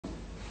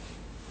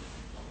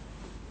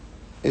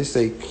It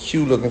say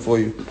Q looking for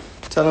you.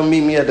 Tell him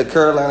meet me at the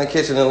Carolina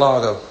Kitchen in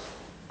Largo.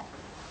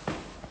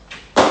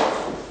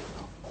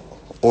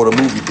 Or the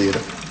movie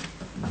theater.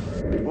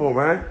 Come on,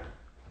 man.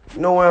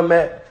 You know where I'm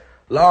at?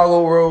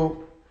 Largo Road.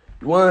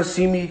 You wanna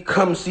see me?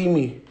 Come see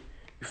me.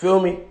 You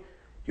feel me?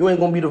 You ain't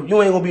gonna be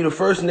the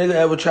first nigga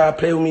ever try to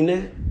play with me,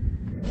 nigga.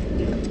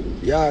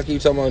 Y'all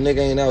keep talking about nigga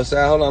ain't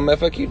outside. Hold on, man.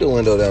 Fuck you the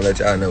window down, let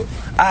y'all know.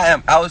 I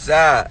am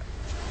outside.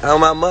 On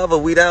my mother,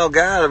 we down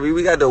gallery.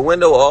 We got the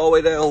window all the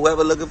way down.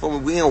 Whoever looking for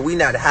me, we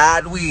not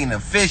hiding. We in a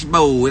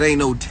fishbowl. It ain't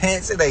no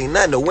tents. It ain't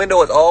nothing. The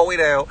window is all the way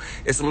down.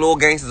 There's some little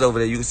gangsters over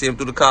there. You can see them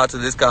through the car to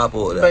this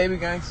carport. Baby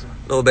gangsters.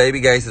 Little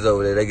baby gangsters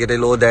over there. They get their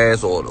little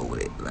dance all over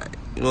there. Like,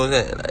 you know what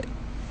I'm saying? Like,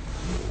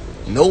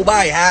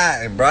 nobody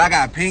hiding, bro. I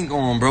got pink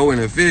on, bro, in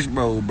a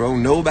fishbowl, bro.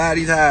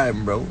 Nobody's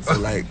hiding, bro. So,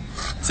 like,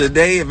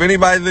 today, if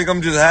anybody think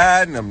I'm just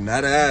hiding, I'm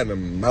not hiding.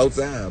 I'm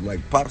outside. I'm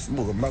like Pop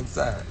Smoke. I'm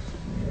outside.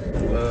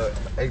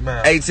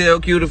 Hey, tell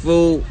Q the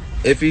fool,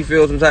 if he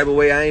feels some type of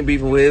way, I ain't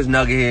beefing with his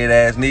nugget-head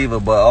ass neither.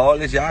 But all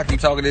this, y'all keep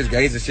talking this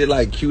gangster shit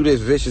like Q, this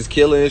vicious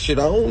killer and shit.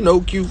 I don't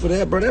know Q for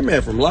that, bro. That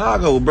man from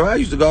Largo, bro. I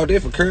used to go out there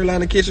for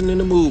Carolina Kitchen in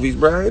the movies,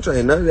 bro. I ain't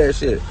trying none of that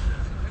shit.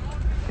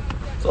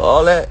 So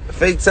all that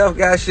fake tough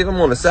guy shit, I'm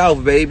on the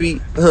South,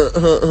 baby.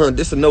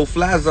 This a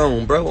no-fly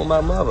zone, bro, on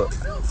my mother.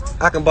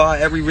 I can buy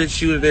every rich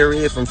shooter there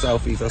is from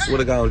Southeast. I swear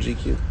to God on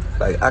GQ.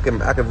 Like, I can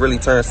really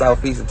turn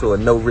Southeast into a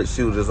no rich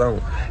shooter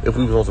zone if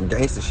we was on some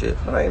gangster shit.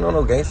 But I ain't on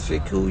no gangster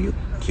shit. Cool, you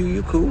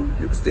cool.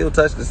 You can still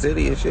touch the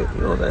city and shit.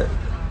 You know what I'm saying?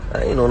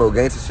 I ain't on no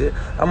gangster shit.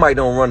 I might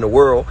don't run the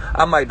world.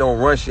 I might don't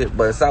run shit,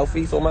 but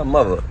Southeast on my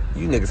mother.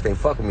 You niggas can't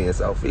fuck with me in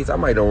Southeast. I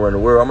might don't run the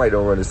world. I might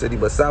don't run the city,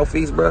 but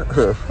Southeast, bro.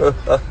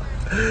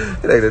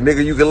 It ain't a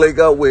nigga you can link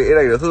up with. It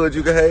ain't a hood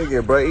you can hang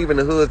in, bro. Even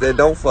the hoods that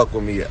don't fuck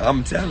with me.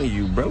 I'm telling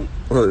you, bro.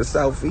 The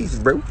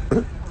Southeast, bro.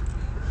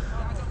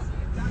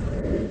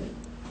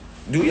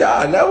 Do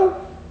y'all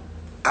know?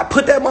 I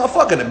put that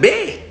motherfucker to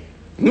bed.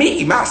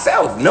 Me,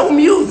 myself, no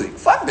music.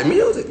 Fuck the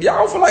music. Y'all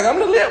don't feel like I'm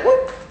the lit one?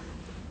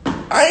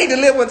 I ain't the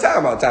lit one.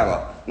 Time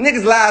out.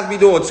 Niggas lives be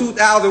doing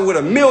 2,000 with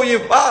 1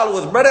 million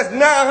followers, bro. That's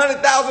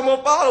 900,000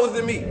 more followers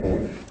than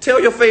me.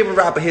 Tell your favorite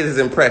rapper his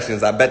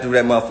impressions. I bet you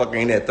that motherfucker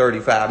ain't at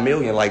 35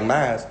 million like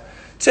mine.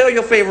 Tell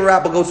your favorite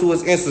rapper go to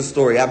his Insta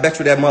story. I bet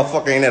you that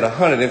motherfucker ain't at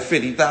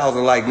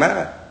 150,000 like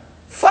mine.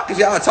 Fuck is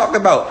y'all talking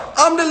about?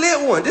 I'm the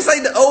lit one. This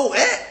ain't the old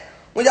act.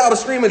 When y'all was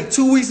streaming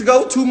 2 weeks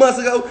ago, 2 months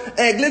ago,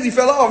 and Glizzy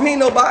fell off, he ain't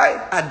nobody.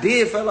 I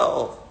did fell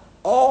off.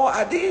 All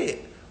I did.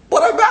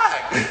 But I'm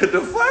back.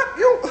 The fuck?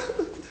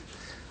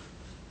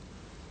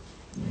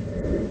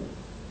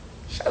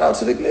 Shout out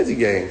to the Glizzy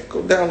gang.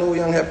 Go download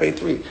Young Hefe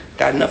 3.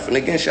 Got nothing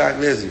against Shaq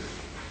Glizzy.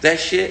 That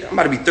shit, I'm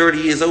about to be 30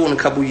 years old in a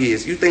couple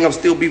years. You think I'm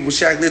still beefing with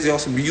Shaq Glizzy on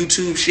some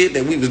YouTube shit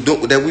that we was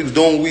doing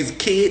when we was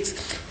kids?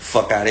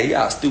 Fuck out of here.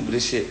 Y'all stupid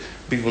as shit.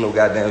 Beefing no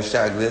goddamn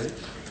Shaq Glizzy.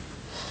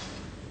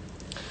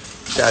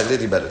 Shaq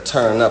Glizzy better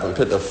turn up and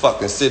put the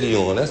fucking city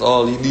on. That's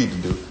all he need to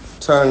do.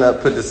 Turn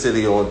up, put the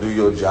city on, do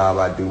your job,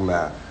 I do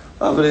mine.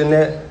 Other than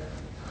that,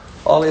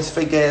 all this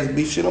fake ass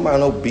beef shit, nobody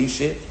no beef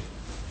shit.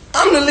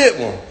 I'm the lit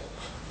one.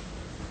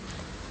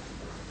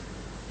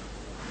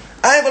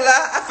 I ain't gonna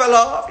lie, I fell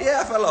off. Yeah,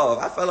 I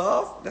fell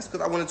off. That's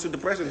because I went into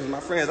depression with my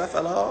friends. I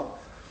fell off.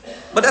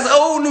 But that's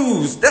old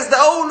news. That's the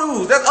old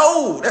news. That's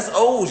old. That's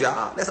old,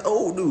 y'all. That's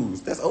old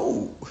news. That's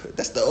old.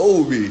 That's the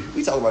old me.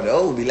 We talking about the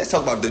old me. Let's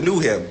talk about the new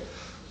him.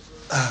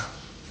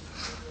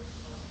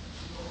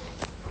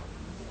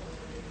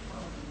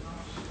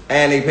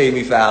 And they paid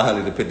me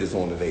 $500 to put this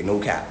on today. No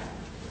cap.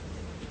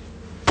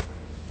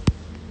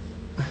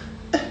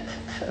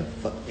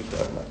 Fuck you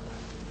talking about?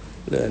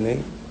 Little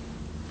nigga.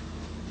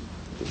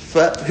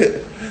 Fuck.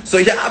 So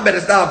y'all better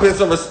start putting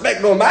some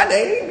respect on my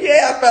name.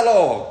 Yeah, I fell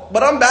off.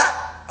 But I'm back.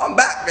 I'm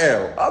back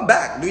now. I'm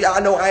back. Do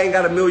y'all know I ain't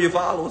got 1 million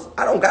followers?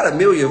 I don't got 1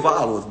 million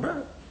followers,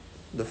 bro.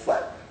 The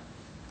fuck?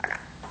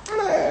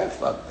 Man,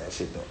 fuck that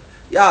shit though.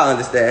 Y'all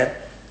understand.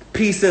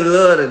 Peace and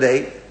love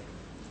today.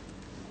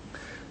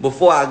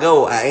 Before I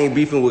go, I ain't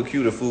beefing with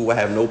Q the fool. I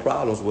have no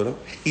problems with him.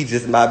 He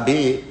just my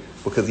bid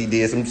because he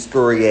did some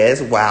scurry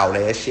ass, wild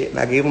ass shit, and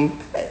I gave him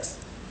a pass.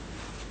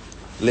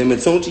 Lemon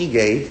Tunchi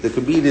gay, the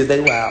Kabitas, they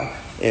wild.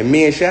 And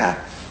me and Shy,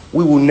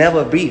 we will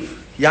never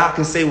beef. Y'all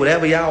can say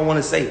whatever y'all want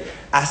to say.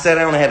 I sat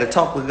down and had a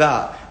talk with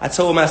God. I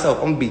told myself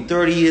I'm going to be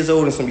 30 years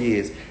old in some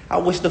years. I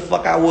wish the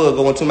fuck I would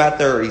go into my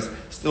 30s.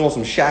 Still on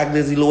some Shaq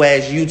Glizzy little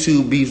ass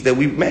YouTube beefs that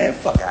we, man,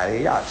 fuck out of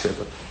here. Y'all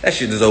tripping. That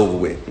shit is over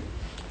with.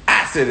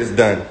 I said it's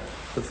done.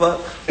 The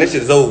fuck? That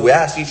shit is over with.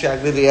 I see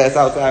Shaq Glizzy ass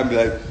outside and be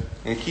like,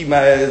 and keep my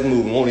ass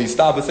moving. Won't even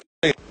stop and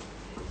say,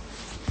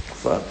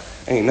 fuck.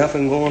 Ain't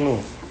nothing going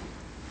on.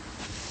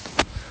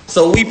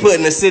 So we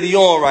putting the city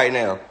on right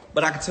now.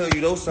 But I can tell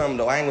you though something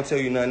though. I ain't gonna tell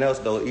you nothing else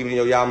though. Even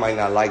though y'all might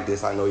not like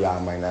this. I know y'all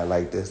might not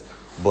like this.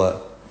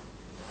 But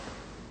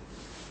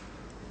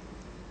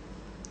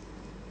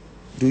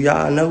do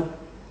y'all know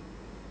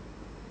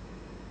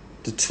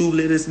the 2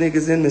 littest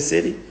niggas in the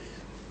city?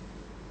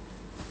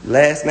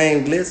 Last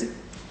name Glizzy?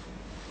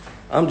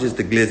 I'm just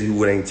the Glizzy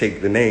who ain't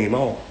take the name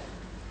off.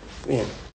 Man.